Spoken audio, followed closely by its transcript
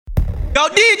Yo,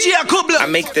 DJ Kubla. I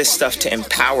make this stuff to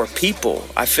empower people.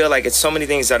 I feel like it's so many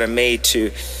things that are made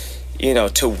to, you know,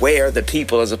 to wear the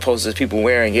people as opposed to people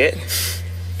wearing it.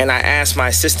 And I asked my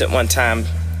assistant one time,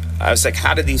 I was like,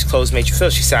 how do these clothes make you feel?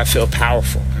 She said, I feel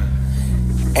powerful.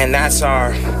 And that's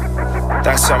our main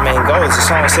goal. As the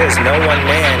song says, no one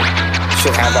man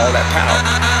should have all that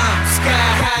power.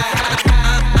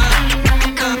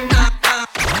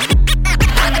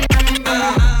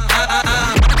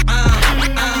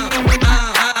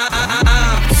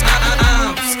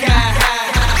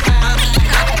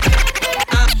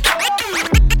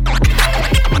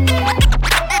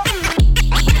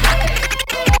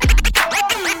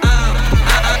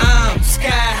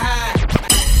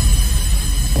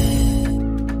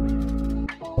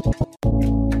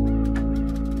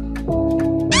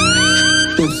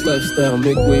 Lifestyle,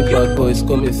 make way, bad boys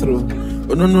coming through.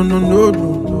 Oh,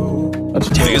 no.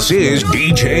 This is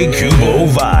DJ Kubo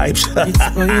Vibes,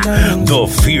 the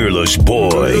fearless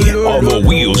boy on the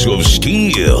wheels of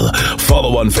steel.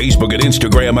 Follow on Facebook and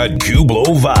Instagram at Kubo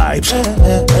Vibes.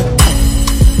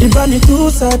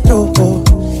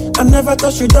 I never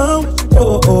touch you down.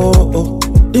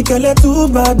 You can let too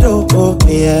bad.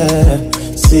 Yeah.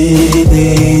 See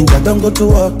danger, don't go to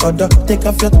work, order. Take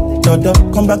off your order,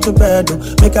 come back to bed,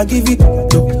 make I give you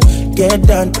get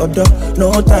down, order,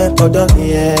 no time, order,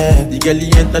 yeah. The girl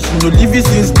enter, she no leave it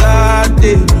since that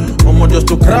day. Mama just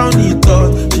to crown it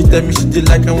up. She tell me she did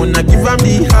like I wanna give her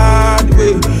the hard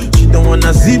way. She don't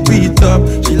wanna zip it up.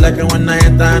 She like I wanna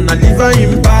enter and I leave her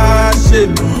in bad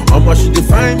shape. Mama she dey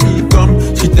find me come.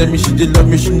 She tell me she did love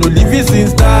me, she no leave it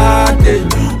since that day.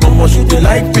 Mama she dey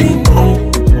like ping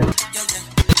pong.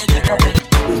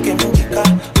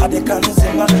 I dey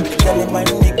kanzima, girl in my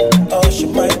neck, oh she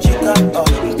my chica, oh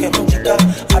Mkemjika.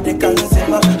 I dey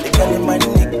kanzima, the girl in my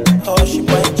neck, oh she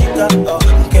my chica, oh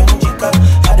Mkemjika.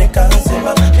 I dey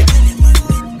kanzima, the girl in my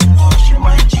neck, oh she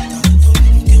my chica.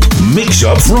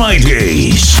 Mixup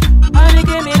Fridays. Honey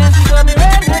came in and she got me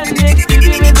red-handed,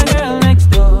 sleeping with the girl next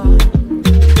door.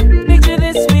 Picture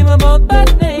this, we were both butt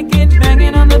naked,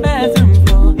 banging on the bathroom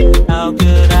floor. How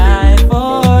could I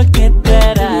forget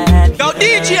that I had? Yo,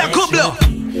 DJ Kubla.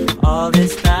 All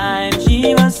this time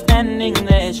she was standing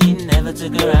there, she never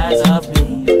took her eyes off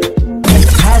me.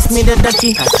 Pass me the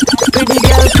ducky, pretty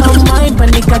girl, come wine pon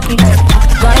the cocky.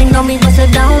 Grind on me, bust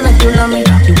it down like you love me.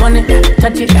 You want it,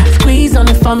 touch it, squeeze on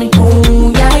it for me.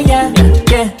 Ooh, yeah.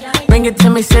 Bring it to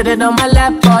me, sit it on my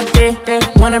lap all day.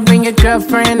 Wanna bring your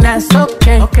girlfriend, that's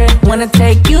okay. Wanna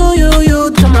take you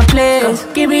to my place.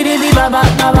 Give it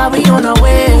baba, we on our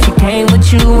way. She came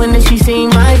with you and then she seen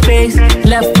my face.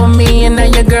 Left for me and now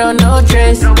your girl no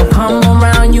trace. Don't come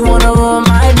around, you wanna ruin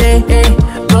my day.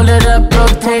 Roll it up,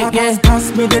 rotate, yeah.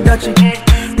 Pass me the dutchie.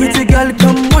 Pretty girl,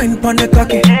 come wine pon the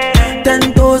cocky.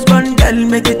 10 toes, one girl,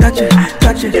 make it touch it.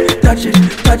 Pass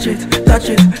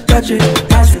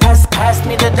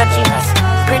me the dutchie.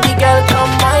 Pretty girl,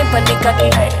 come wine pon the cocky.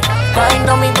 Grind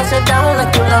on me, bust it down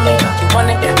like you love me. You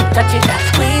want it, touch it,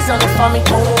 squeeze on it for me.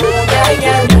 Ooh,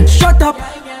 yeah. Shut up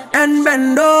and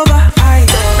bend over. Aye.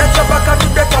 Let your back do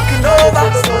the talking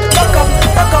over.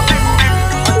 Back up and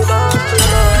bend over.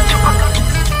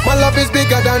 My love is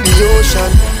bigger than the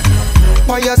ocean.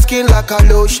 On your skin like a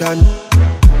lotion.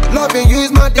 Loving you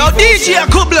is my devotion. Yo, DJ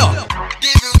Kubla.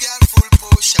 Give you girl full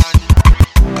potion.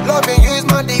 Loving you is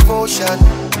my devotion.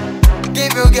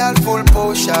 Give you girl full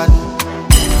potion.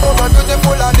 Oh my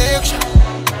beautiful addiction.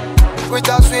 With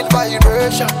a sweet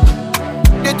vibration.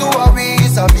 The two of we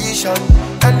is a vision.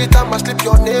 Anytime I slip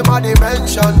your name I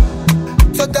dimension.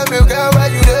 So tell me girl where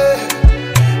you there.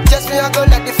 Just me I go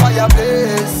let the fire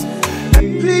blaze.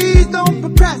 Please don't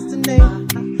procrastinate.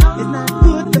 It's not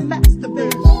good to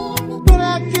masturbate. When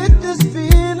I get this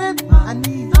feeling, I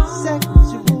need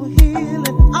sexual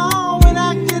healing. Oh, when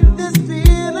I get this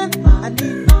feeling, I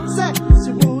need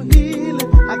sexual healing.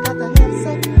 I gotta have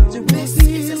sexual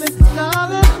healing,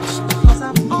 darling. Cause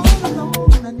I'm all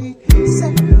alone. I need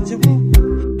sexual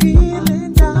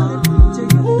healing, darling. Till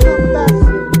you come back.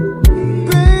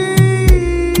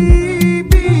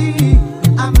 Baby,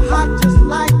 I'm hot just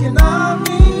like an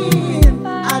oven. I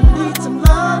need some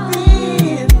loving.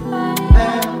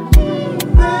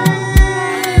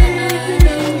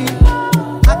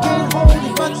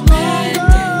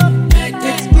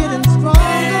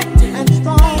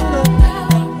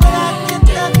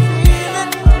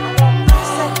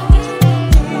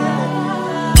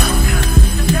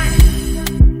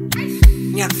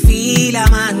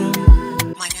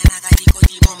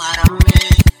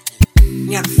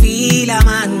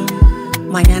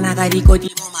 Mañana carico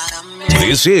tipo marame.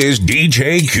 This is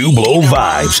DJ Cublo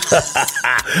Vibes,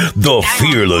 the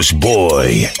fearless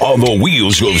boy on the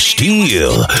wheels of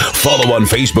steel. Follow on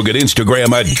Facebook and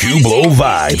Instagram at Cublo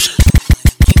Vibes.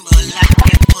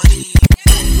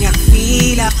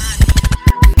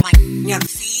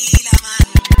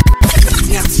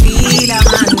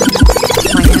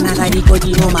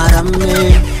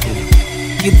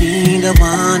 You be the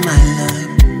one I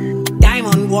love.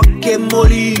 Diamond walking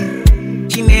molly.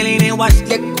 Chinelli and watch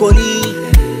the collie.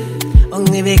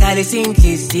 Only we got a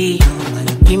simplicity.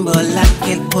 Bimbo like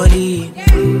it polly.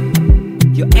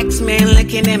 Your ex-man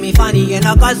looking at me funny and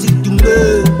I cause it to me.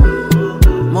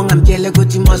 Mong I'm jelly go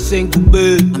to my sing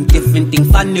I'm different thing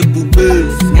funny boo.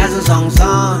 As a song,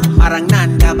 marang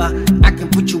nandaba. I can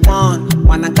put you on.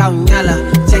 Wanna go nyala.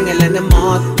 Tangle in the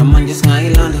mouth. I'm on just my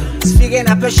London. Speaking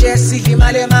up a share, see him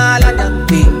all in my London.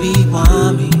 Baby,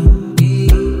 want me.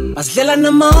 Mas lila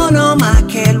na mono, my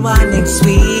kid, one next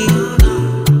week.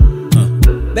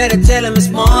 Better tell him it's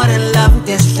more than love,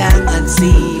 this time and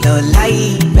see. Lo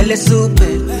lie, belly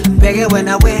super. Beg when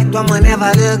I wait, one will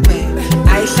never look back.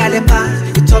 I shall it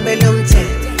pass, you told me lump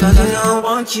take. Cause I don't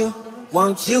want you.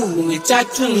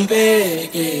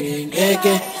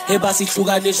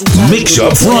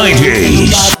 Mixup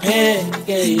Fridays.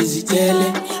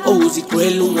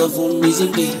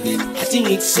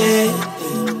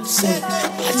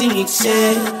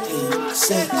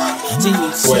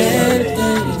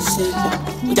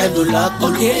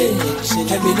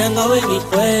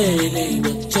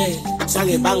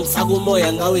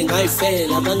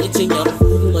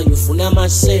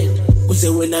 Uze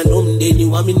wena nomndeni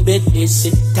wami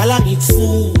nibedese Kala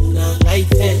ngifuna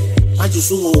ngayiphe Manje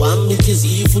usungo wami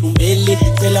inhliziyo umele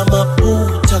Phela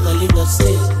amaphutha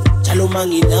ngalingase Jalo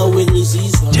manginawe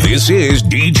ngizizwa This is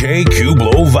DJ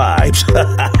Cublo Vibes,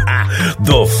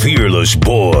 the fearless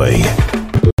boy.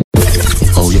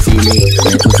 How you feel it?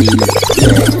 Let me feel it.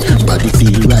 Yeah. Body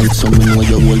feel right, so me know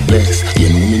you're all blessed. You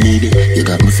know me need it, you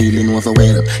got me feeling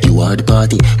overwhelmed. You are the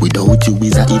party, without you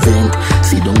is an event.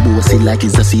 Sit down bossy like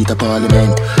it's a seat of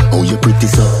parliament. Oh, you pretty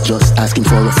so, just asking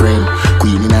for a friend.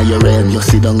 Queen in your realm, you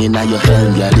sit down in your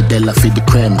helm. You're the Della for the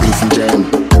creme, this and gem.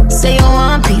 Say you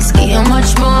want peace, give you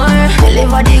much more.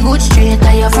 Deliver the good straight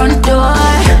at your front door.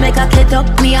 Make a get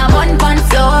up, me a one pan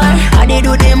floor. I they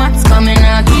do the maths, coming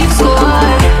and keep score.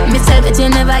 Me say that you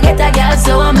never get a girl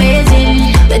so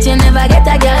amazing. Bet you never get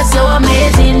a girl so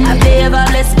amazing. I play ever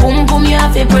bless, boom boom, you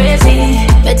have to praise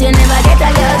it. Bet you never get a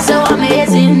girl so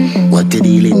amazing. What you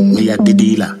dealing? Me at the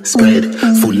dealer. Spread,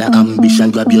 full of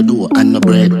ambition, grab your door and no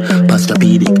bread.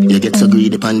 Pastrapedic, you get so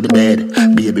greedy upon the bed.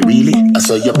 Baby, really? I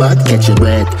saw your bad, catch your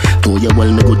breath. Told you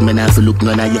well, me good man, have to look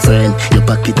none of your friend. Your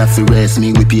pocket have to rest,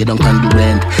 me we pay down on the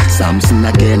rent. Samson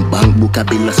again, bank book a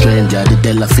bill of strength. Yeah, the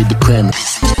Della for the creme.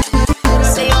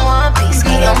 Say you want peace,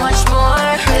 give you much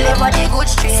more. Deliver the good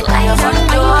straight at your front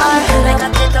door. Make a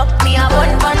get up, me a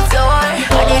one pan floor.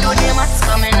 I they do the maths,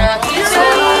 coming and keep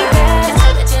score. You say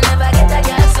that you never get a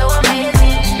girl so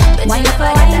amazing. Why you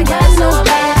never get a girl so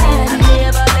amazing? I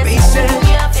never let you know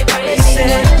you have to praise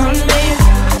it.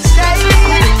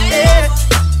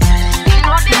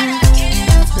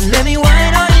 Let me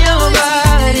wine on your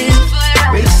body.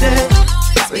 Reset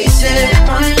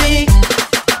on me.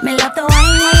 Me love the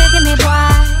wine when you give me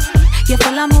boy. You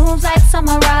full of moves like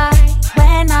samurai.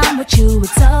 When I'm with you,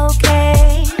 it's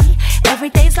okay. Every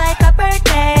day's like a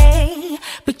birthday.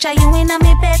 Picture you in a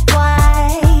me bed,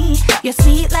 boy. You're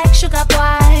sweet like sugar,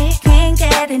 boy. Can't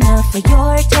get enough of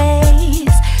your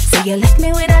taste. So you left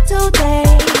me with a today.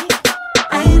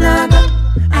 I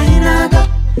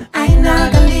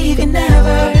never leave you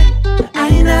never. I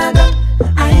never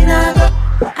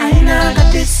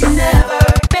this you never,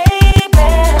 baby.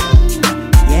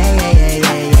 Yeah.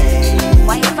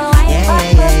 Why you for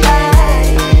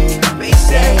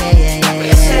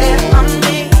reset on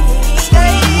me.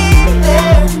 Stay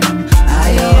there.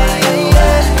 Ayo.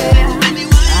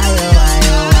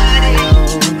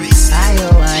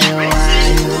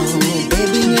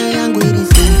 Baby, me yangu it is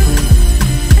simple.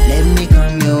 Let me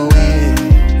come your way.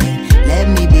 Let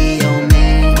me be your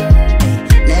man.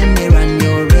 Let me run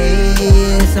your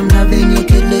race. I'm loving you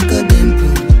till like a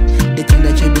dimple. The thing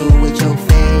that you do with your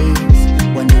face.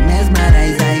 When you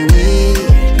mesmerize, I wait.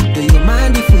 Do you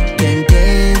mind if we can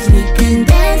dance? We can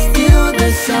dance till the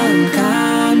sun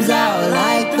comes out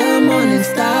like the morning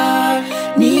star.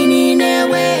 Nini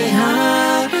newe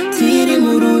ha, tiri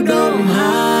murudo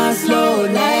ha, slow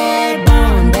like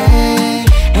Bombay.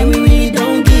 And we really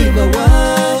don't give a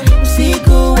what.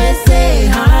 Siku we say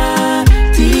ha,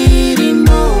 tiri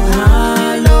mo ha,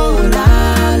 lola.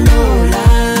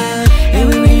 And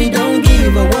we really don't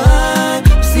give a what.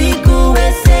 Siku we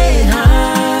say ha,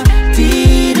 tiri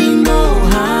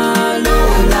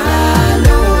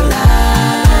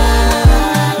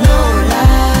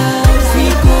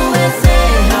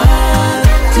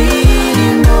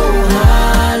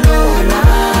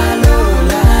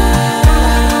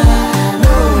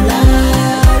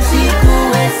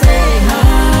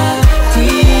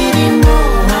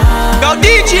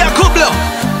DJ Kublo.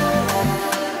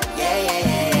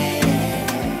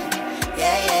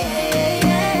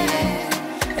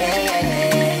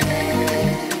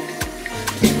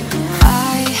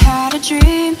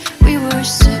 Dream, we were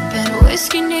sipping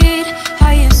whiskey neat,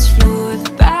 highest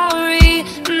fluid Bowery,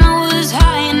 and I was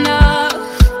high enough.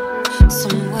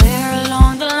 Somewhere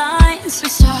along the lines, we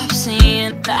stopped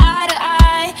seeing eye to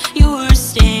eye. You were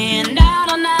staying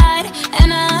out all night,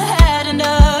 and I had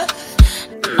enough.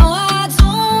 No, I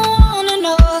don't wanna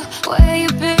know where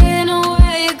you've been or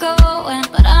where you're going,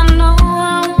 but I know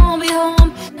I won't be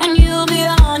home, and you'll be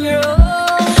on your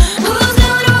own. Who's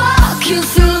gonna walk you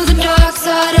through the dark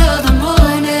side of the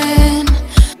morning?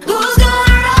 Who's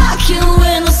gonna rock you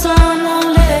when the sun won't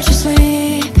let you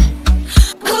sleep?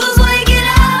 Who's waking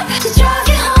up to drive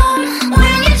you home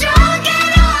when you're drunk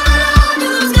and all alone?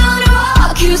 Who's gonna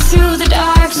walk you through the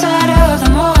dark side of the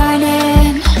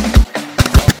morning?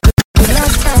 The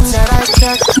last time that I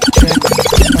checked,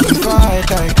 before I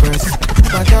digress,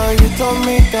 my girl, you told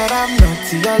me that I'm not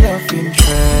your love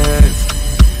interest.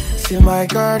 See, my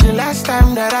girl, the last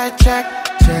time that I checked,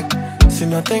 see,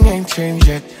 nothing ain't changed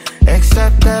yet,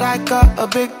 except that I got a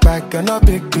big bag and a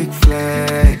big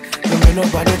flag. Don't make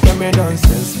nobody tell me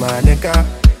nonsense, my nigga.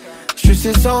 Streets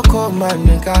is so cold, my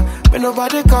nigga. Make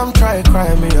nobody come try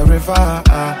cry me a river.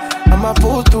 I'ma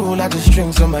pull through like the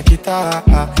strings on my guitar.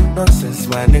 Nonsense,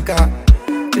 my nigga.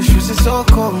 The streets is so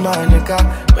cold, my nigga.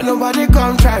 Make nobody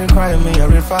come try cry me a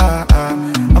river.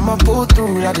 I'ma pull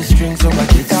through like the strings on my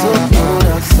guitar. So cold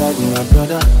outside, my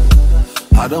brother.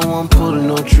 I don't want pull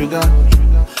no trigger.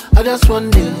 I just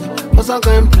want this, what's I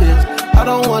going place? I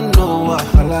don't want no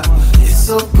wahala. It's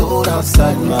so cold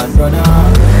outside, my brother. I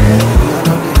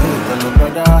don't hate no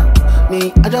brother.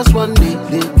 Me, I just want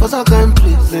this, what's I going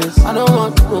places? I don't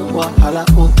want no wahala.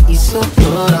 Oh, it's so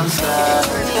cold outside.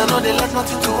 I know they let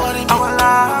nothing to worry me. Our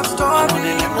love story. I know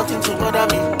they let nothing to bother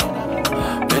me.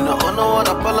 They don't owe no one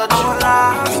apology. Our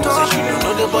love story. Say you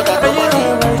know they bother nobody.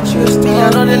 Me, I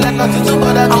know they let nothing to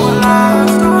bother me. Our love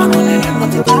story. I know they let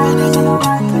nothing to bother me.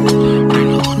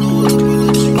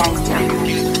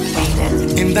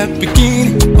 In the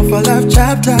beginning of our love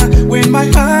chapter, when my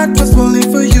heart was falling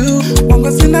for you, one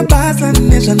was in the past and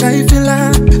nation I feel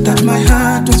that my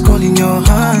heart was calling your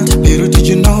heart. Little did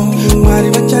you know,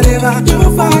 whatever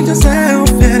you found yourself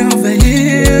head over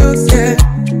heels, yeah.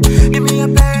 Give me a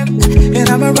pen and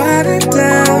I'ma write it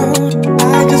down.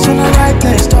 I just wanna write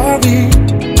that story,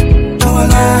 our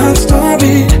love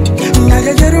story. Now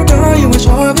you get to know you was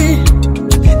me.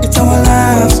 It's our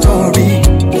love story.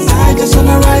 I just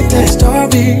wanna write that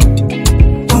story,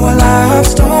 our love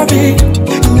story.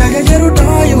 Now you get to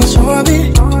know you was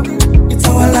me. It's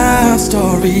our love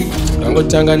story.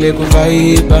 Nangotanga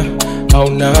nekuvaiba,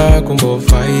 hauna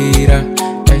kumbofaira.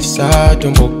 Esa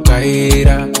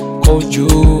tumbokaira,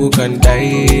 koju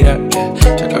kandaira.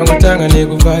 Nangotanga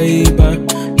nekuvaiba,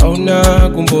 hauna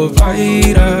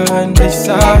kumbofaira.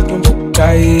 Esa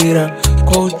tumbokaira,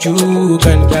 koju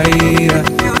kandaira.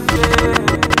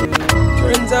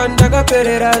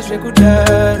 Ndakaperera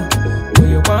zvekudaro,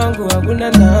 moyo wangu hakuna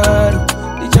naro,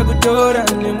 ndichakutora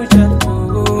nemuchato.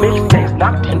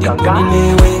 Andikoni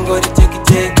newe ingori teki,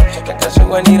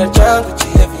 takazvingwanira changu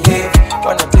chiheavy.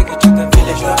 Wanna take you to the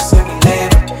village where we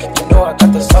live. You know I got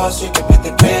the sauce, you can be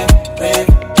the grave.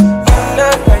 I'm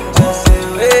not right to say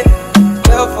it.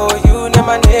 Love for you,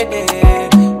 never need it.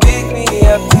 Pick me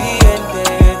up, the end.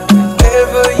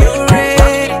 Whenever you're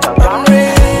ready, I'm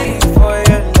ready for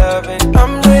your loving.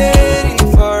 I'm ready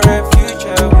for a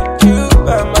future with you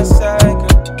by my side,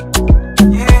 girl.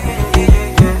 Yeah.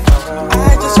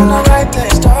 I just wanna write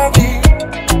that story,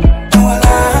 our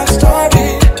love story.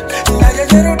 Now you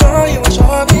get to know you was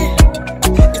me.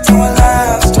 It's our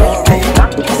love story. I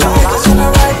just wanna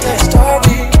write that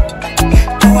story,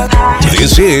 our love.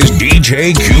 This is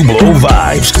DJ Kublo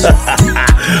Vibes,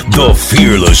 the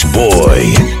fearless boy.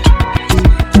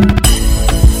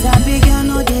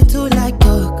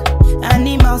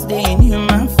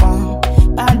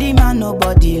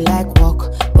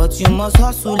 You must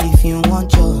hustle if you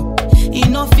want job. You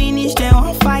no finish, they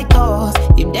won't fight us.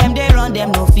 If them they run,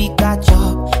 them no fit catch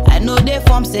up. I know they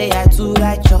form say I too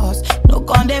righteous. No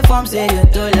con they form say you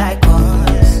too like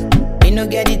us. Me no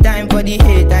get the time for the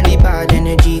hate and the bad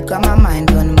energy. Got my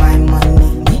mind on my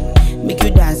money. Make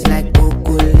you dance like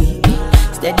broccoli.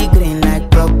 Steady green like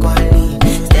broccoli.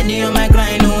 Steady on my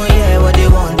grind, oh yeah, what they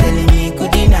want telling me.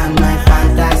 Could deny my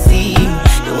fantasy.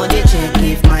 They want to check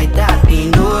if my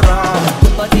tapping no wrong.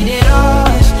 But it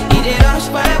they rush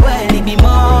well, it be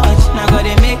much. Now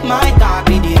gotta make my top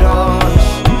in the rush.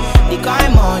 The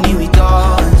kind money we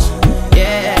touch,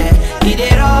 yeah. It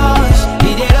they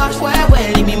rush well,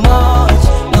 it be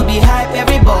much.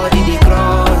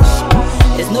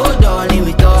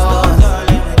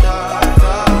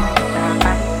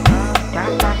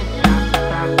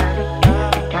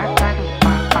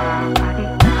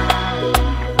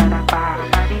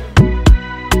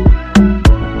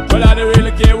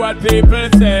 care what people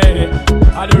say.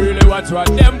 I don't really watch what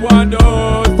them want do.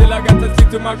 Still I got to stick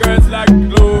to my girls like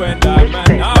glue. And I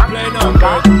man, I play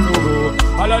number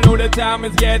 2. All I know the time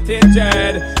is getting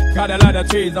dread. Got a lot of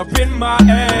trees up in my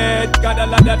head. Got a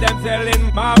lot of them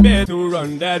selling my bed to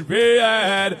run that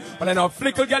red. But I know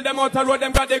flickle get them out the road.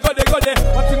 Them got they go they.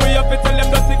 One thing we have to tell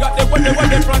them that they got they what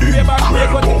they front way back way.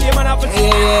 Got the game and have to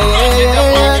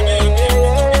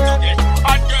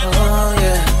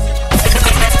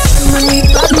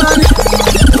bad man,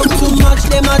 talk too much,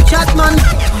 them a chat man.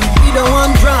 We don't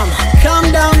want drama, calm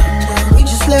down. We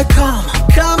just let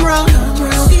calm round.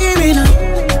 See me now,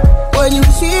 when you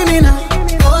see me now.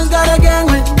 Always got a gang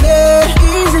with me,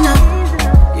 easy now.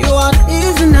 You want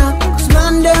easy now, 'cause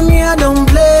man them here don't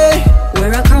play.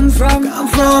 Where I come from,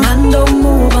 man don't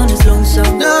move on his long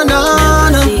song. No.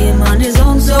 Never see him on his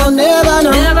own, so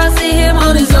never see him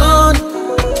on his own.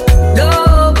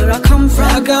 No, where I come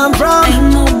from,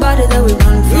 ain't nobody that we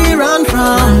run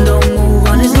from. Man don't move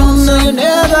on his own, so you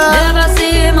never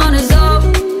see him on his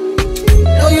own.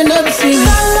 No, you never see him.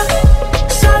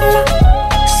 Sala,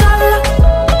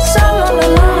 la la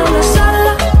la,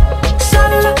 sala,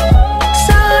 sala, sala,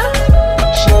 sala,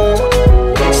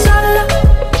 sala,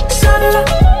 sala,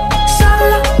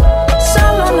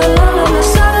 sala, la la la,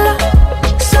 sala,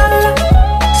 sala,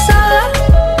 sala.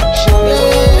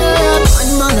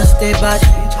 Yeah, man, I stay bad.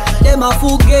 Them a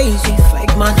fugazi,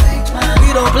 fake man. We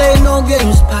don't play no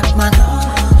games, Pac-Man.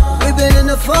 We been in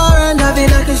the foreign, I be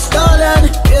like a stolen.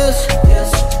 Yes,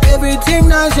 everything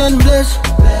nice and bliss.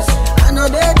 I know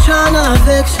they're tryna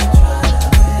vex.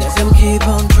 Let them keep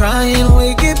on trying,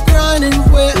 we keep grinding.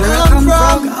 Where I'm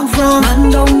from, man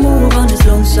don't move on his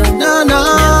long song. No.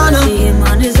 Never see him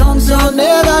on his own, so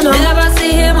never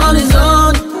see him on his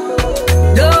own.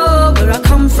 No, where I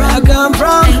come from,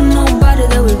 ain't nobody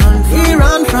that we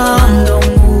run from. Man don't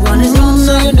move on his own,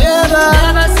 so you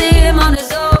never see him on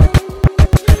his own.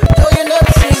 No, you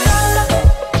never see him.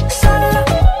 Sala,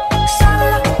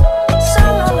 sala,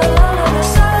 sala, la la la,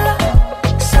 sala,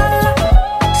 sala,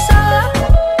 sala,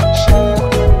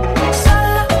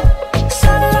 sala,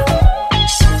 sala.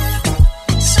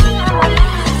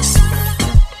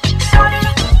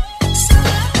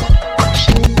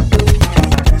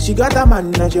 She got a man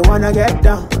and she wanna get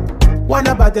down.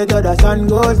 Wanna party till the sun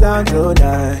goes down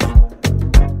tonight.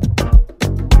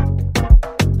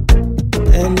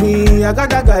 And me, I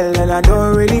got a girl and I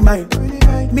don't really mind.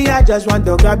 Me, I just want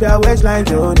to grab your waistline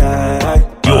tonight.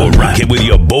 You're rocking with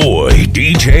your boy,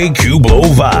 DJ Cublo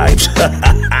Vibes.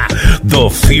 The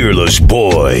Fearless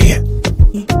Boy.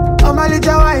 I'm a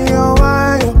little wine.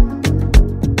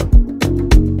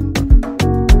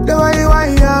 The way you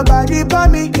want your body for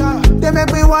me, they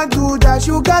make me want to dash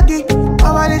you cocky.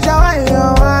 I'm a little wine.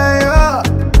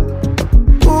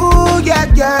 Ooh, yeah.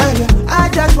 I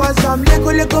just want some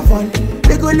little fun,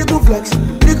 little flex,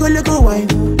 little wine,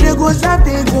 little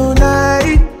something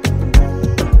tonight.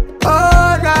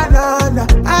 Oh, no.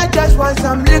 I just want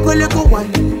some little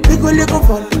wine, little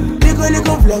fun,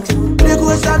 little flex,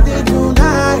 little something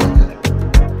tonight.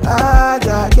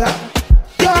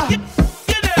 Yeah.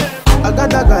 I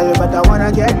got a girl, but I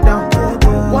wanna get down.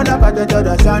 Wanna party till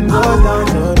the sun goes down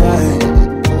tonight.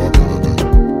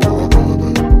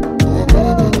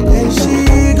 And she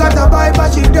got a vibe, but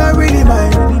she don't really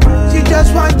mind. She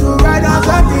just want to ride on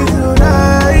something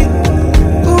tonight.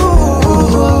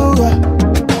 Ooh,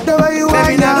 the way you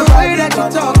baby, now the way that you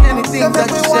talk and the things that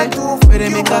you say, but they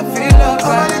make her feel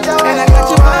alright. And I got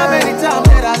your vibe anytime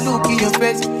that I look in your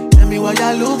face. Tell me why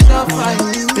you look so fine.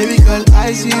 Baby girl,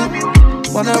 I see you.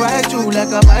 Wanna ride you like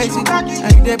a bicycle.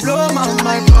 And they blow my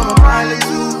mind from a mile or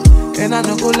two. And I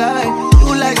don't go lie,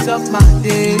 you lights up my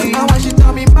day. And when she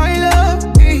tell me my love,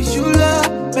 is you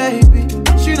love, baby.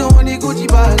 She don't want the Gucci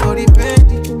bag or the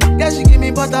Fendi. Yeah, she give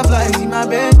me butterflies in my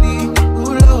belly.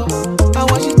 Ooh, love. And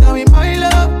when she tell me my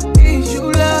love, is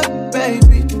you love,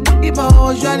 baby. If I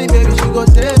was Johnny, baby, she go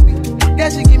save me. Yeah,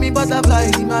 she give me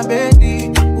butterflies in my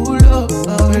belly. Ooh, love.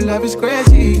 Her love is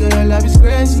crazy, girl, her love is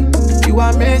crazy. You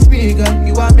amaze me, girl,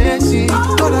 you amazing.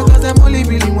 But cause them only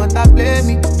really want to play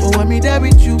me. But when me there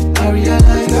with you, I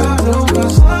realize girl,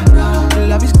 her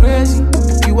love is crazy.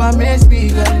 You amaze me,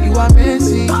 girl, you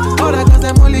amazing. But cause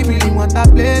them only really want to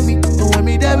play me. But when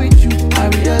me there with you, I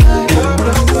realize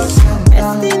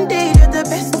best indeed, you're the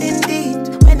best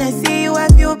indeed. When I see you, I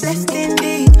feel blessed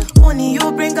indeed. Only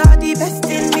you bring out the best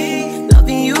in me.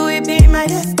 Loving you, it be my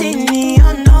destiny.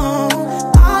 Oh no,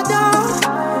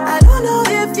 I don't know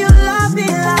if you love me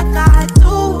like I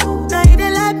do. Now you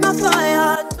didn't light my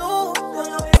fire too.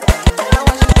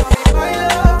 my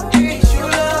love, is you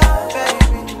love,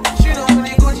 baby. She don't want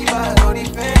the Gucci bag or the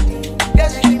Fendi. Yeah,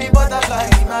 she give me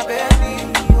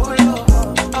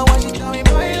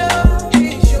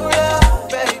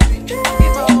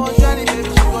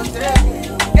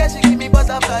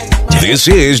This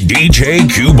is DJ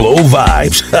Cubo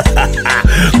Vibes,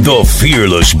 the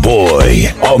fearless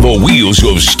boy on the wheels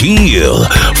of steel.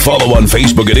 Follow on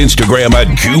Facebook and Instagram at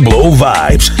Cubo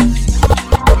Vibes.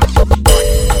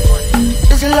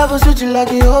 Is it love or switch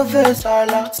like your face,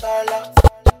 Sarla?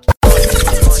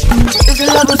 Is it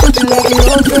love or switch like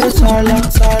your face,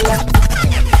 Sarla?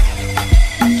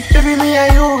 Baby, me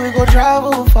and you, we go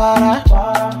travel far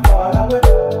away.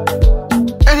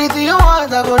 Anything you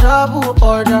want, I go double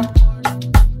order.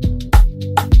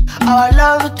 Our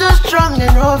love is too strong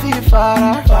and no feel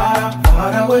far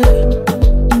away.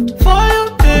 For you,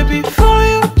 baby, for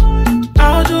you,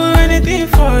 I'll do anything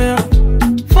for you.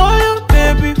 For you,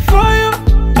 baby, for you,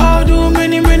 I'll do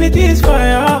many things for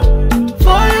you.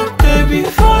 For you, baby,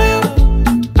 for you,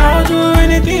 I'll do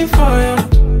anything for you.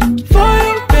 For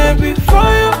you, baby, for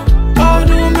you, I'll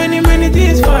do many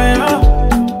things for you.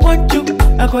 Want you,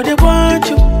 I gotta want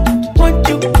you. Want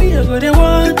you, I gotta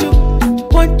want you.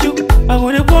 Want you, I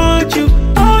gotta want you.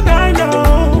 All night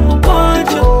long.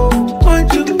 Want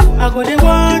you, I gotta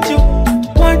want you.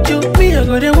 Want you, me, I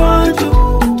gotta want you.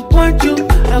 Want you,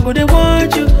 I gotta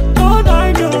want you. All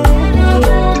night long.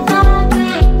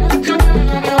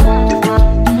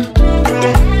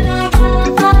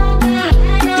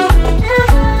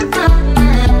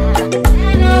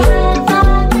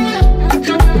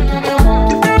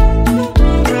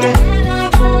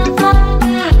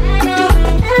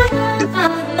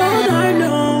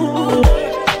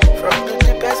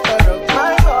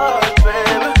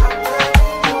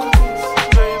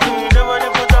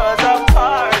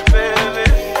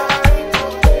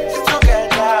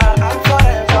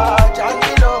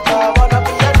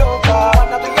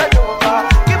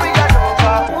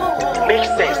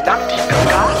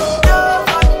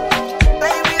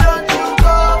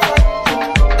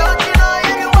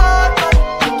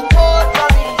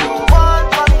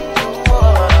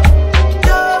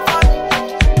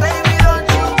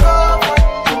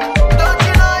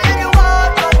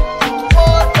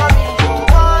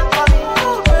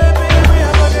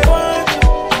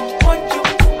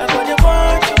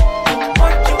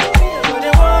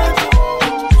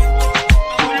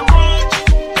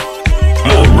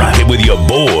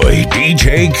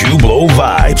 DJ Cubo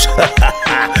Vibes,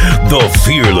 the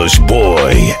fearless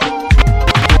boy.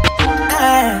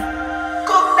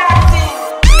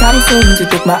 Can't seem to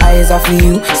take my eyes off of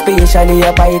you, especially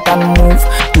your bite and move.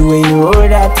 The way you roll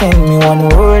that thing, me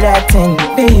wanna roll that thing.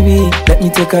 Baby, let me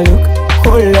take a look.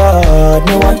 Oh Lord,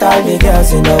 me want all the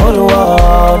girls in the whole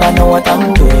world. I know what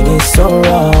I'm doing is so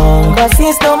wrong, but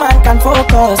since no man can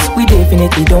focus, we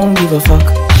definitely don't give a fuck.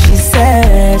 She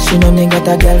said she know me got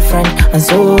a girlfriend, and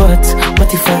so what?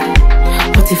 What if I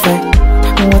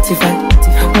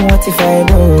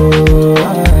do?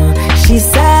 She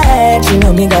said she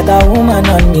know me got a woman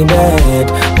on me bed.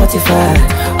 What if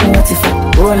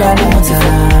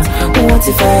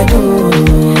I do?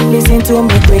 Listen to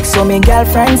me quick, so me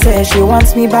girlfriend says she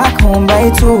wants me back home by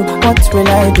 2. What will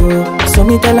I do? So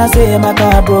me tell her say my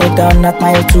car broke down at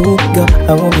mile 2. Girl,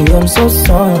 I won't be home so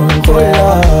soon. Oh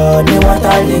Lord, me want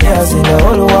all the girls in the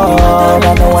whole world.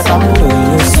 I know what I'm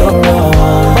doing is so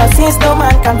wrong, but since no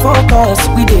man can focus,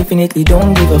 we definitely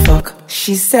don't give a fuck.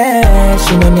 She said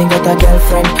she know me got a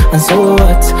girlfriend, and so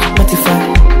what? What if I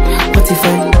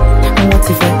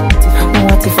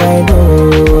do?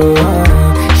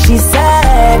 She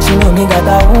said she know me got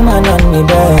a woman on me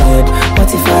bed.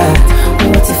 What if I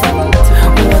do?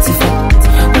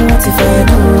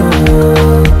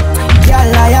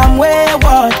 Girl, I am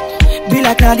wayward, be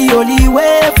like not the only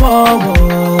way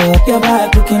forward. Your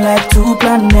back looking like 2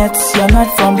 planets, you're not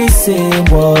from the same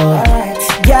world.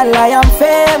 Girl, I am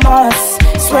famous,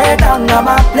 swear down I'm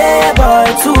a playboy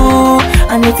too.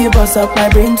 And if you bust up my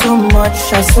brain too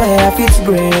much, I swear I fit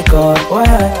break up.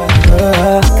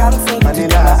 Can't seem to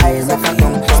keep my eyes off of you,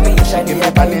 especially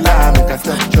your vanilla. Make a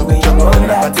chop on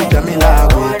a party Jamila.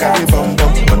 We carry bum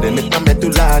when they make a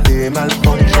medulla, they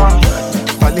malfunction.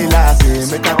 Vanilla say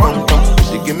make a bum.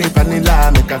 She give me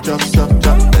vanilla, make a chop.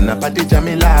 Then a party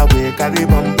Jamila, we carry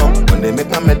bum when they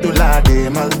make a medulla, they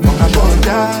malfunction. Want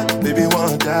ya, baby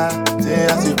want ya. Say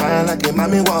as you fine like a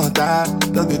mommy want ya.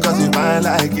 Just because you fine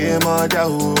like a mother,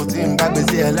 oh. Team back me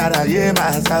see a lot of yeah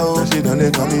my soul. She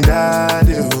don't call me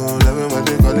daddy, oh. Love me when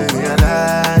they calling me a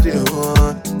daddy,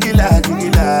 oh. Killa,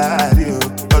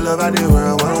 oh. All over the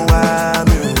world, one want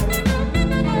me, oh.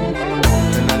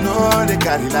 And I know they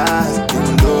carry last,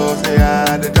 even though say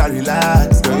I they carry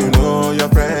last. Girl, you know your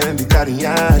friend they carry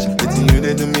ash. Between you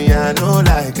they do me, I don't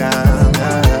like them.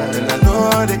 And I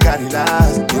know they carry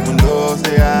last, even though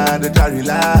say I they carry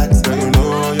last. Girl, you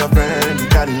know your friend they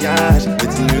carry ash.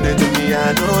 Between you they do me,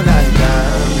 I don't like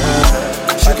them.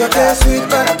 your taste sweet,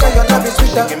 but your love is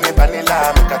sweeter. Give me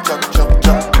vanilla, make a chop, chop,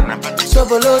 chop. So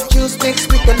below juice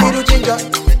mixed with a little ginger.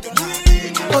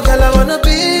 Oh girl, I wanna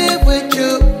be with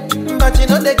you, but you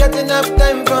know they got enough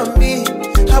time from me.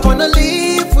 I wanna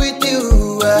live with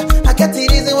you. I get the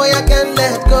reason why I can't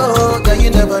let go. Girl, you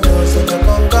never know, so you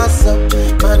come gossip.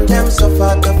 Man, them so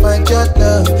far to find your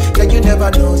love. Girl, you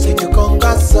never know, so you come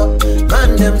gossip.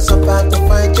 Man, them so far to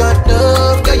find your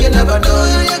love. Girl, you never know,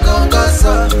 you come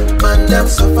gossip. Man, them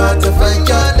so far to find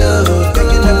your love.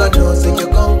 Girl, you never know, so you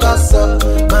come gossip.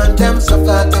 Man, them so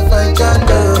far to find your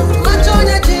love. Match on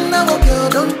your chin, now girl,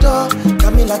 don't talk.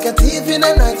 Got me like a thief in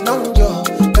the night, no joke.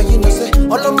 But you know, say,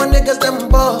 all of my niggas, them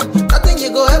ball. Nothing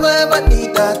you go ever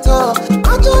need at all.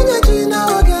 Match on your chin,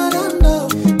 now girl, don't know.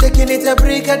 Taking it a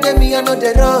break, and then me, I know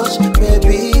the rush.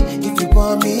 Baby, if you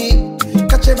want me,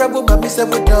 catch a rebel, but me say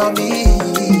without me.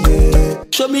 Yeah.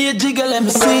 Show me a jigger, let me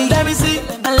see. Let me see.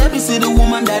 And let me see the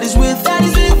woman that is with. That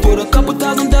is it. I put a couple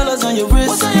 $1,000 on your wrist.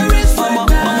 What's on your wrist? Mama,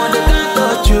 they can't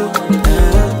touch you.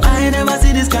 I ain't never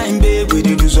see this kind, babe. We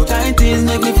do some kind things,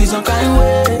 make me feel some kind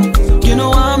way. You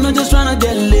know I'm not just tryna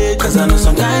get laid, cause I know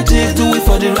some kind chicks do it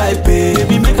for the right pay.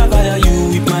 Baby, make a fire you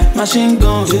with my machine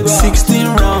gun. 16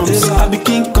 rounds, I be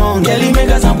King Kong. Girlie, make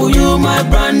a sample you my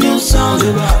brand new song.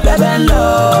 Baby,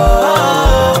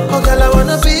 love. Oh girl, I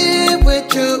wanna be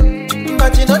with you,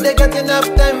 but you know they got enough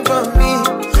time for me.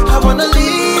 I wanna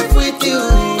live with you.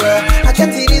 I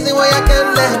can't see reason why I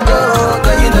can't let go.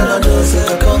 Girl, you never know, so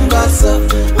you come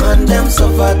gossip. Man, them so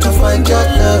far to find your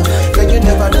love. Girl, you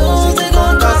never know, so you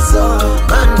come gossip.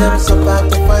 Man, them so far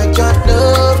to find your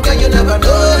love. Girl, you never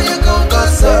know, you come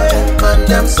gossip. Man,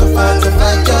 them so far to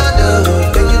find your love.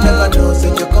 Girl, you never know, so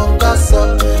you come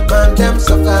gossip. Man, them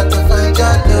so far to find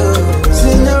your love.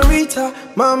 Señorita,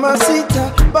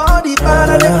 mamacita, body part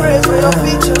of the praise with your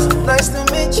features. Nice to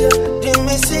meet you,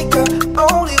 Jimmy Seeker.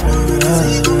 Only one to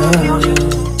see you in future.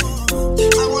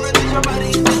 I wanna get your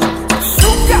body.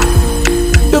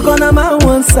 Look on my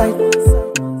one side,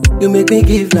 you make me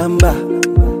give number.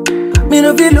 Me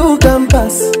no feel look and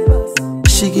pass.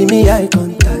 She give me eye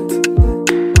contact.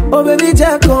 Oh baby,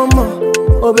 Jack, come on.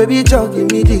 Oh baby, Jack, give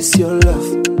me this your love.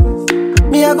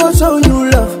 Me I go show you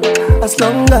love, as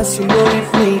long as you know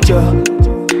it need you.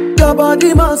 Your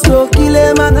body must go kill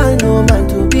him, and I know mine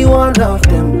to be one of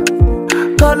them.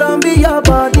 Columbia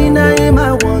body name,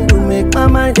 I want to make my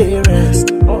mind a rest.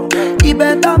 You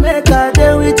better make a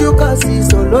day with you, cause it's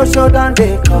solo show than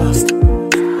they cost.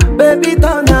 Baby,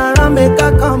 turn around, make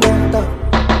a come on top.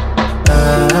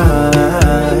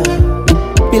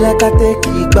 Be like I take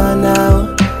it by now.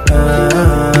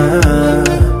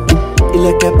 You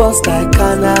like a boss like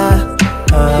Anna.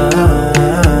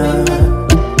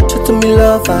 Show to me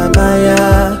love,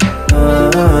 Amaya.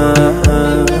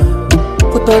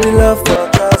 Put all the love for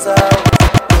Gaza.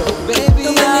 Baby,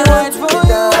 I ride for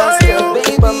you.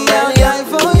 Baby, I die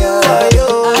for you. I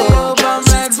hope I'm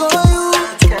right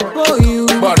for you.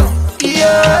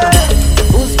 Yeah.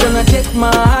 Who's gonna take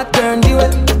my heart, turn the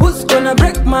way? Who's gonna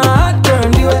break my heart,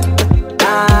 turn the way?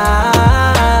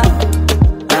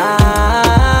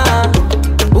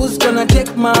 Who's gonna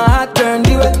take my heart, turn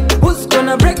the way? Who's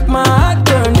gonna break my heart,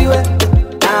 turn the way?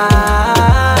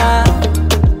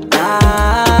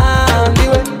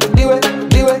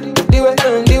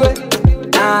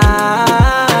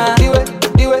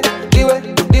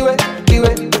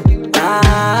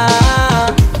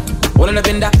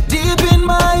 Deep in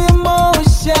my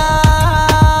emotions,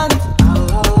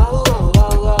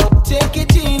 take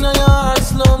it in on your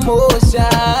slow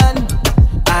motion.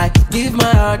 I give my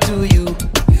heart to you.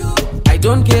 I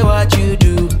don't care what you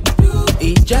do.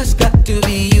 It just got to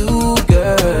be you,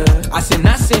 girl. I say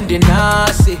nothing, the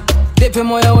nasi. Pepe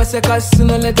moyo wese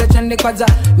kasuno lete chande kwaza.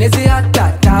 Nezi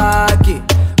hatataki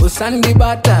usandi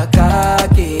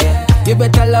batakaki. You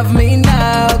better love me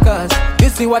now, cause you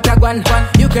see what I want.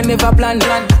 You can never plan.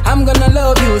 I'm gonna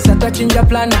love you, so touching your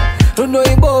plan. Rudo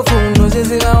ibofu, no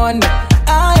zizi I wonder.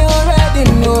 I already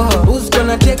know who's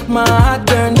gonna take my heart,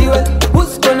 turn the way.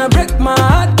 Who's gonna break my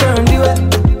heart, turn the way.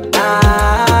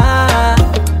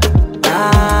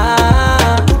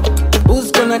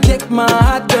 Who's gonna take my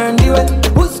heart, turn the way.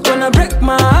 Who's gonna break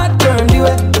my heart, turn the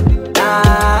way.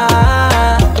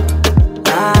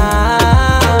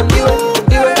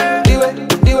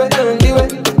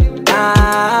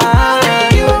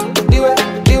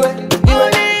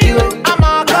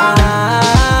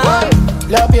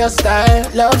 Love your style,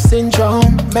 love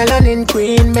syndrome. Melanin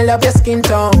queen, me love your skin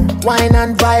tone. Wine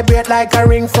and vibrate like a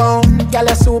ring phone. Girl,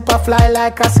 a super fly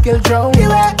like a skill drone. You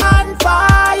are on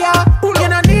fire, you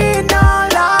don't need no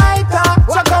lighter.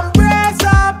 So come brace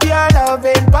up your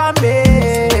loving for me.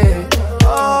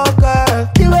 Oh girl,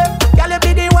 you are, girl, you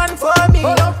be the one.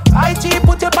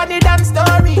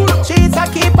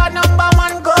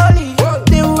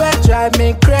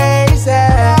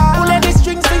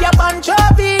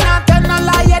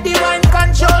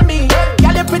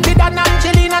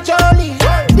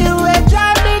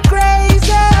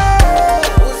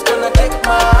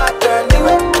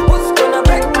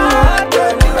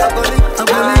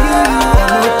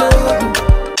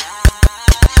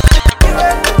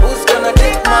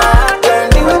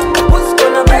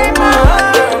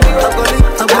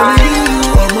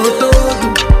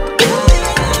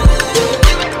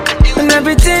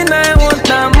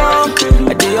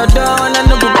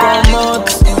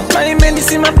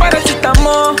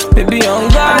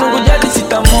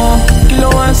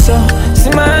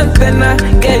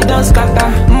 get don't scatter.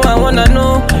 More I wanna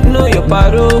know your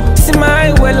paro. See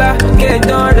my wella, get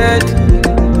done red.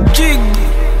 Jig.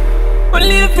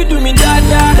 Only if you do me da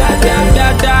da da da da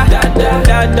da da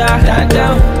da da da da.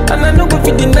 And I know if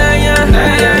you deny ya.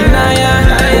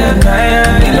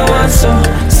 You know what so?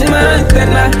 See my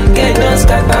antenna, get don't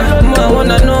scatter. More I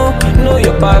wanna know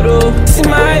your paro. See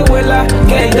my wella,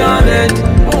 get done red.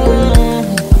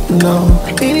 No,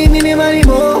 any money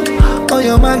more. On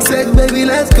your mark, set, baby,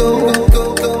 let's go.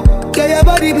 Get your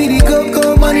body be the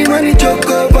coco, money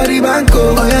choco, body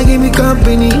banco. Oh yeah, give me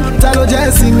company, talo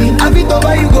just see me. I be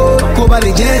over you go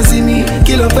body just see me.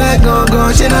 Kilo fat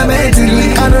gone, she na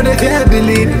mentally. I know they can't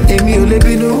believe, Amy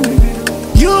Olebino.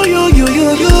 You.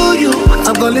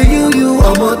 I'm calling you,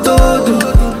 I'm a todo.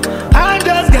 I'm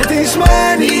just getting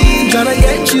money, tryna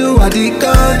get you out the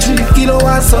country. Kilo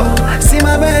was up, see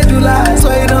my medulla,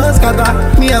 so you don't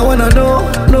scatter. Me, I wanna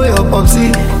know your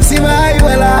popsy. See my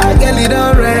wella, get it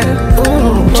on red.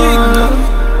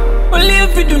 Only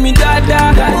if you do me da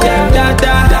da da da da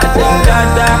da da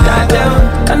da da.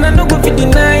 And I know if you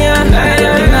deny ya.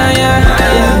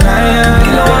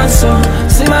 Kilo one so,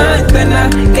 see my antenna,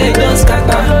 get don't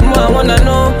scatter. More I wanna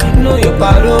know your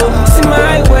paro. See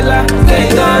my wella,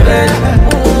 get done red.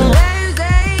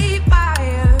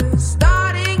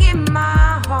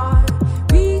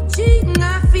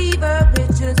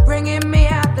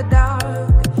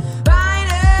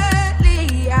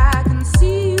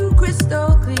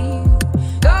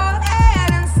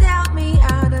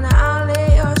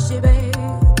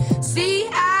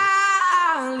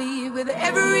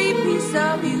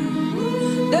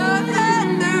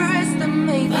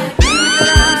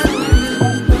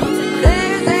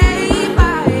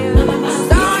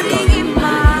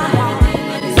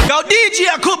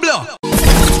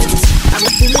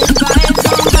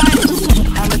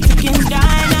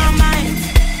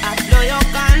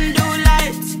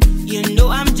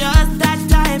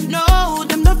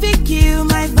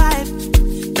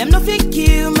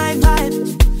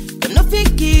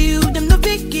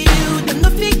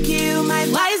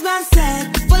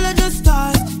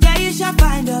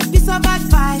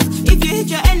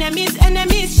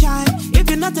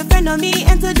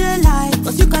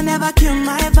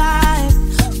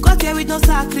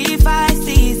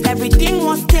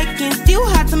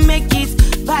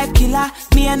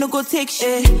 Take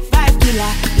shit, vibe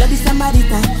killer, love the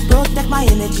Samaritan. Protect my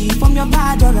energy from your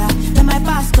bad aura. Then my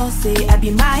pastor say I be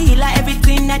my healer,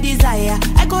 everything I desire.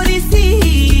 I go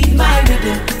receive my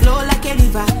rhythm, flow like a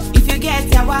river. If you get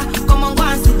yawa, come on, go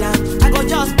and sit down. I go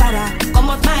just para, come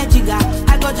out my jigger.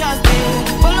 I go just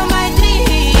follow my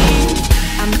dream.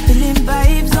 I'm feeling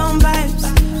vibes on vibes.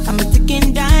 I'm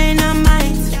ticking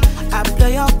dynamite. I blow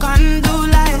your candle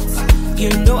lights. You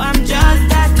know I'm just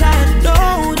that type.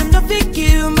 No, them no fit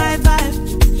kill my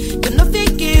vibe. Them no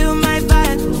fit kill my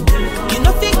vibe. You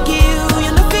no fit kill,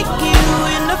 you no fit kill,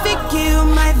 you no fit kill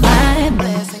my vibe. My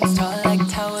blessings tall like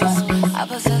towers. I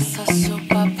possess a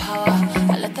superpower.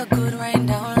 I let the good rain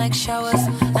down like showers.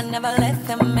 I never let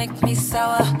them make me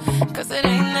sour. Cause it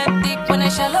ain't that deep when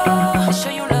it's shallow. I show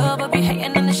you love, but be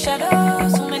hating in the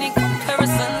shadows. So many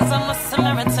comparisons, I'm a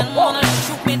Samaritan. Wanna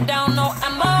shoot me down, no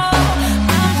ammo.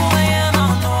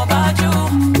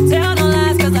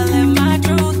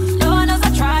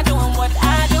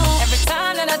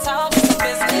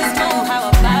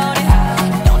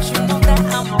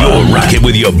 Rockin'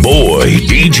 with your boy,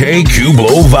 DJ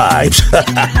Cubo Vibes.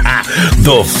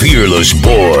 The Fearless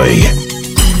Boy.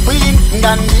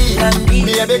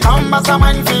 Baby, come as a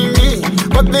man for me.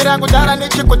 But the Ragudara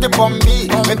need you could bomb me.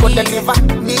 Me could deliver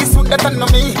this with that on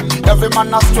me. Every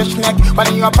man a stretch neck.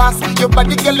 When you pass, your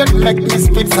body girl it make me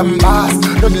spit some bars.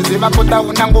 Don't you ever put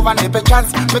down and move and have a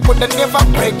chance. Me could never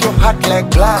break your heart like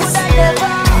glass.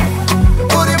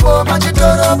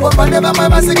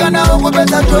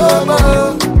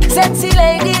 Sexy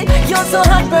lady, you're so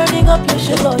hot, burning up, you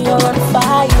should know you're on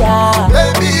fire.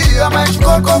 Baby, I'm a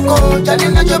coco,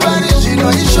 telling that your body, she know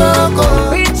you show.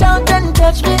 Reach out and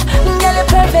touch me, girl, you're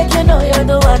perfect, you know you're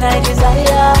the one I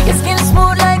desire. Your skin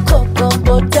smooth like cocoa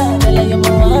butter, girl, you're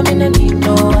more warm and I need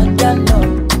no other,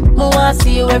 no. I wanna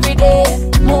see you every day.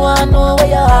 I wanna know where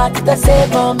your heart is, say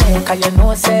for me. Cause you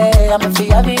know, say, I'm a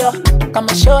fee of you. Come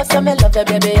and show some me love you,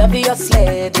 baby,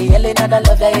 obviously. The L in the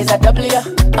love you is a W.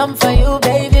 I'm for you,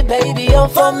 baby, baby, you're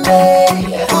for me.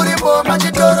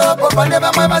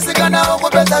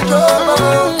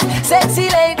 Sexy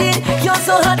lady, you're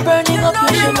so hot, burning up,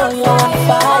 you should know you're on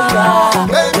fire.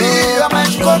 Baby, I'm a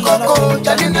coco,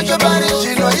 telling that your body,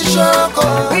 she know you show.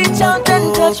 Reach out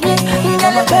and touch me,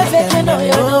 girl, you're perfect, you know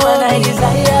you're the one I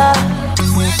desire.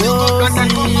 So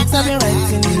sweet, I've been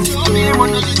writing this story.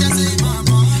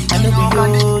 I know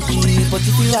OG, but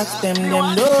if you ask them know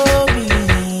me.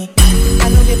 I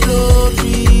know they blow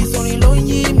trees, only low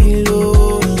me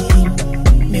low.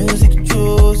 Music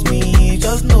chose me,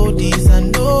 just know this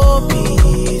and know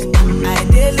peace. I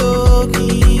dey low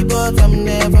key, but I'm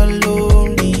never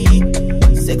lonely.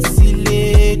 Sexy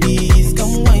ladies,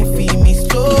 come wine for me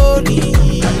slowly.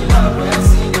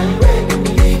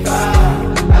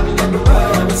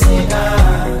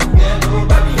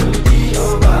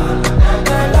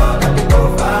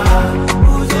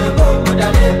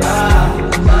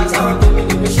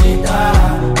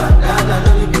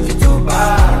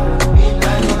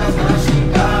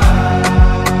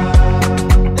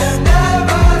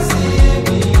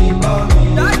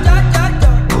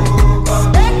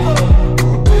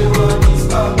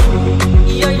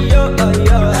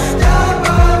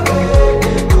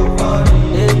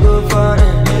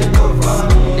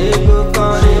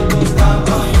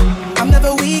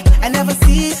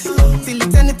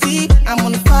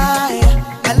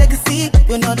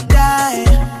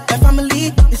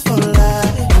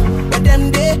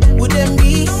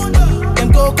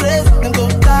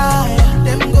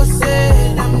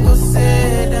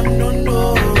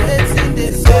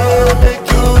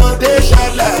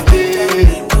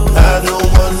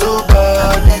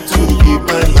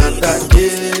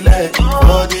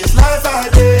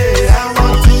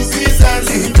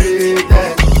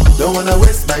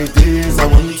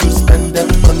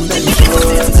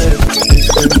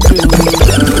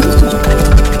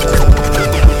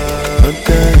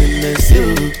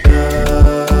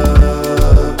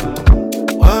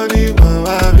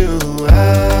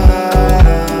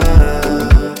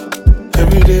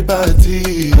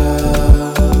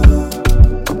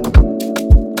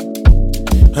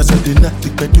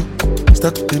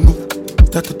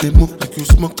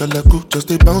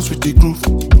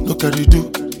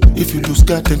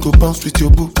 Then go bounce with your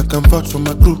boo. I can vouch for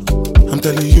my group. I'm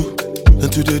telling you,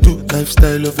 and to they do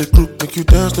lifestyle of a group. Make you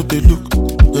dance, to they look,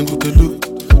 then go they look,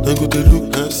 then go they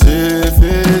look. And say if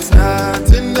it's not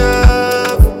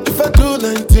enough, if I do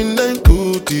 99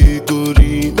 goody go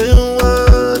remain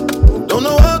one. Don't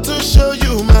know how to show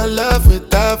you my love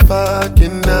without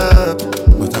fucking up,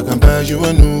 but I can buy you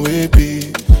a new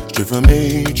baby, straight from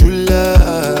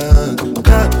July.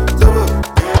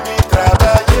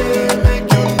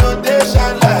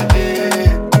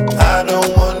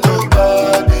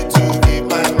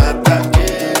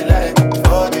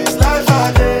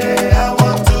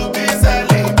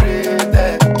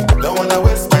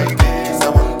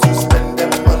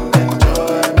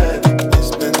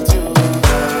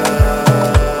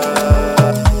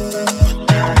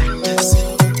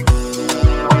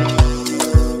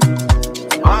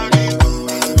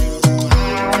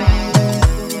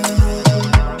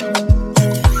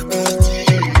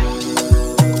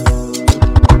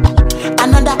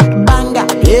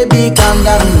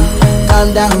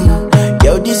 Calm down,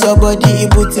 yo, this your body,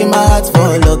 it puts in my heart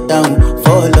for lockdown,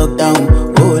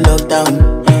 oh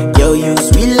lockdown. Yo, you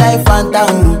sweet life,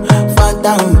 phantom.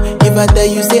 If I tell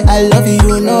you say I love you,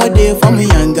 you know they for me,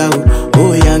 young girl,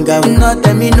 oh young girl. No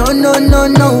tell me no, oh,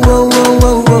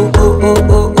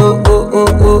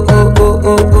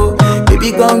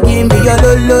 baby, gon' give me your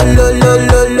lo,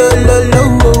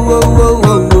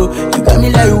 oh. You got me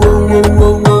like whoa.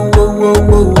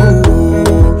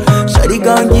 Shawty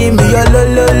gon' give me your lo.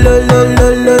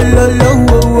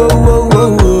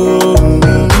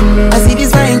 I see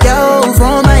this fine girl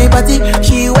from my party,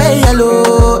 she wear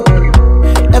yellow.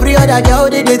 Every other girl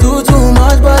they do too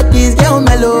much, but this girl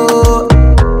mellow.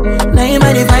 Now in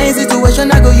my divine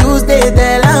situation, I go use they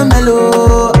tell I'm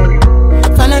mellow.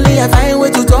 Finally I find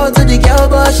way to talk to the girl,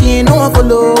 but she ain't no one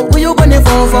follow. Who you gonna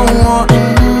phone for one?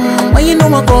 When you know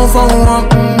I come for one,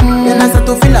 then I start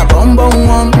to feel a bum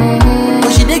one.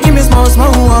 But she dey give me small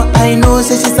one. I know,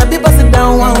 say she's a bit pass it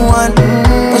down one.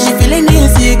 But she feeling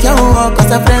insecure,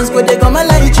 cause her friends go they come my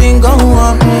light ring go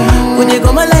on. Go they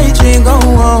come my light ring go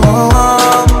on.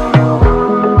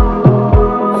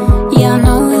 Yeah, I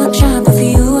know we look shy, but for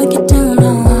you I get down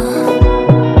low.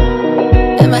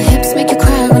 And my hips make you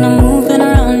cry when I'm moving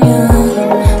around you.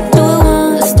 Do it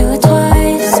once, do it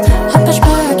twice. I push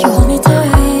back, you hold me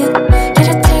tight.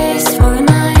 Get a taste for a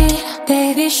night.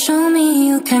 Baby, show me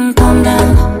you can calm down.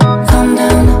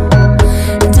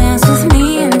 Dance with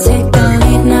me and take the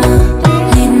lead now.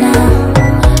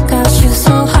 Got you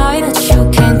so high that you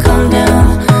can't come down.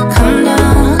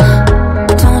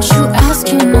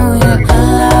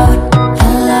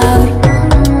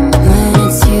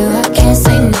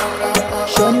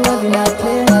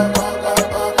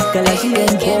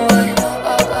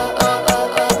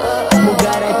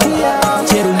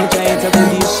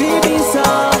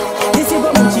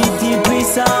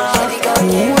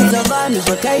 vanhu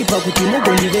zvakaipa kuti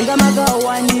mugondivenga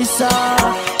makawanisa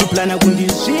kuplana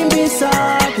kundisvimbisa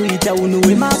kuita unhu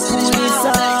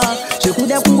hwemapurisa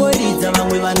zvekuda kungoridza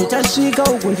vamwe vanhu tasvika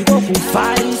uku ndiko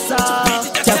kufarisa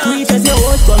takuita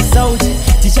sehoswa musauti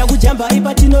tichakujambai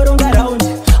patinoronga raundi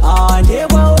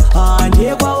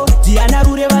handekwawo diana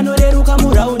rure vanoreruka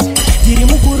muraundi ndiri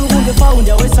mukuru kunge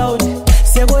faunda wesaundi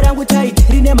seko rangu taiti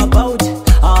rine mabhaundi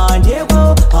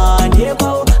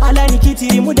handekwawo alanikiti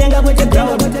iri mudenga kwete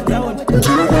ground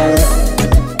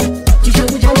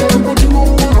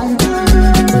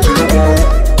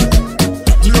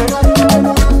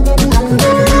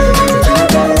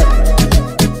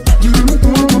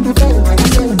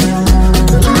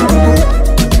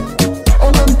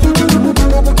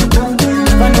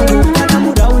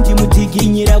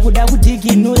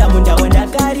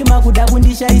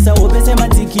shaisa opese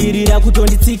matsikirira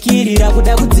kutonditsikirira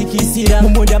kuda kudzikisira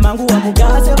mumunda mangu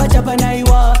wamugase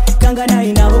vachapanaiwa kanga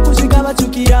nainavo kusvika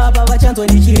vatsukira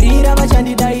pavachanzondikirira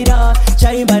vachandidaira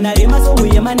chaimba naremasomu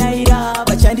yemanaira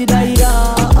vachandidaira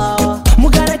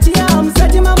mugaratiya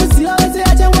musati mamuziva vese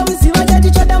achangomuziva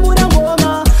chati chodambura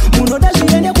ngoma munoda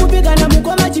zviende kupi kana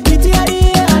mukoma chipiti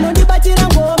ariye anondibatira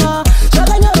ngoma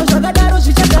zvakanyoro zvakadaro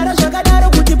zvichagara zvakadaro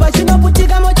kuti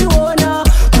pachinoputika mochiona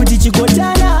kuti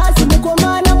chigotana asi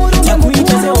mukomana murume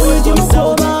mukuita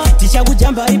seoitimukoma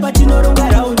tichakujambai patinoronga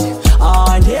raundi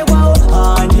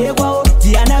handekwawo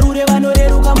diana rure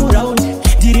vanoreruka muraundi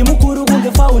ndiri mukuru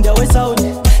kunge faunda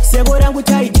wesaundi seko rangu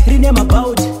taiti rine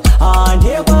mabhaundi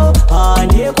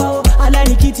handekwawo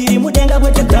alanikiti iri mudenga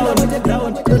kwete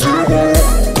ground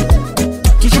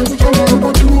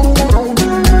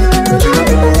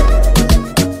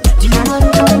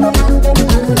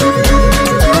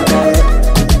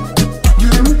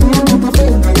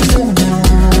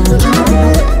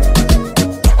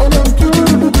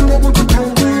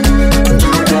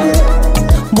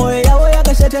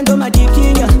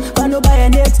ndomadikinya vanobaya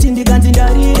next ndikanzi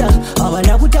ndarira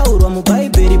havana kutaurwa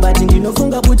mubhaibheri but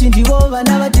ndinofunga kuti ndivo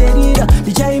vana vaterira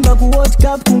ndichaimba kuworld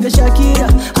cup kunge shakira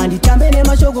handitambe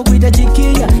nemashoko kuita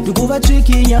chikinya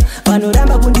ndikuvatsvikinya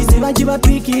vanoramba kundiziva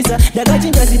nchivapikisa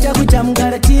ndakachinja zita kuita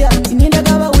mungaratiya ini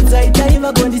ndakavaudza itai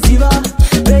vagondiziva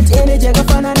bet energy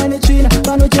yakafanana netsvina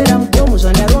panochera mugomo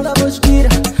zvandaronga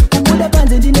vosvira kubuda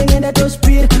panze ndinenge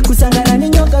ndatosvira kusangana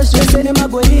nenyoka zvese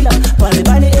nemagorila panze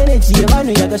pane energy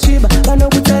yevanhu yakasviba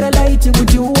vanokutsara laiti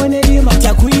kuti uone rima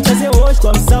takuita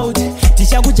sehoshwa musauti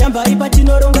tichakujambai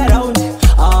patinoronga raundi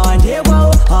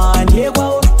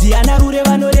handekwawo diana rure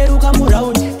vanoreruka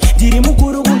muraundi